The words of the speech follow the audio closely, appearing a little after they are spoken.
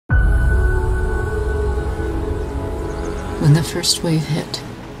When the first wave hit,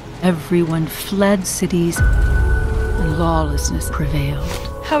 everyone fled cities and lawlessness prevailed.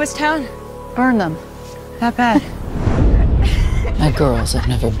 How was town? Burn them. That bad. My girls have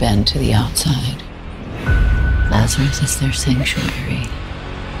never been to the outside. Lazareth is their sanctuary.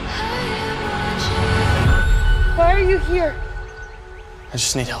 Why are you here? I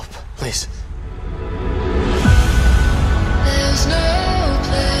just need help, please. There's no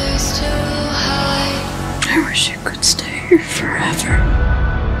place to hide. I wish you could stay here forever.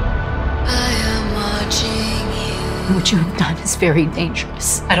 I am watching you. What you have done is very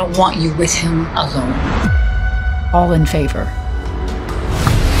dangerous. I don't want you with him alone. All in favor.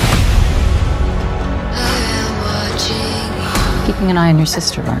 I am watching you. Keeping an eye on your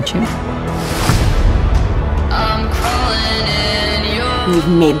sister, aren't you? I'm crawling in your. You've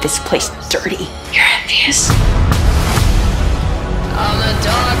made this place dirty. You're envious. I'm the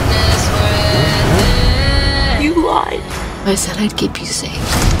darkness within. You lied. I said I'd keep you safe.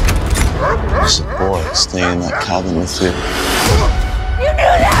 There's a boy staying in that cabin with you. You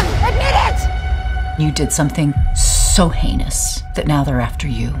knew them! Admit it! You did something so heinous that now they're after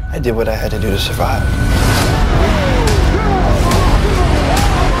you. I did what I had to do to survive.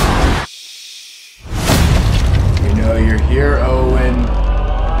 You know you're here, Owen.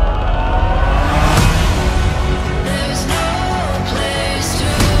 There's no place to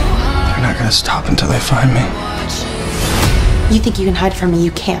hide. They're not gonna stop until they find me. You think you can hide from me?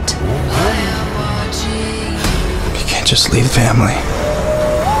 You can't. I am watching you. You can't just leave family.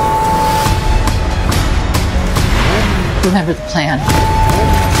 Remember the plan.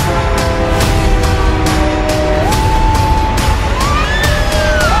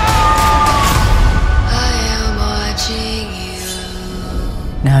 I am watching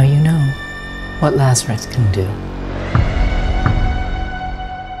you. Now you know what Lazareth can do.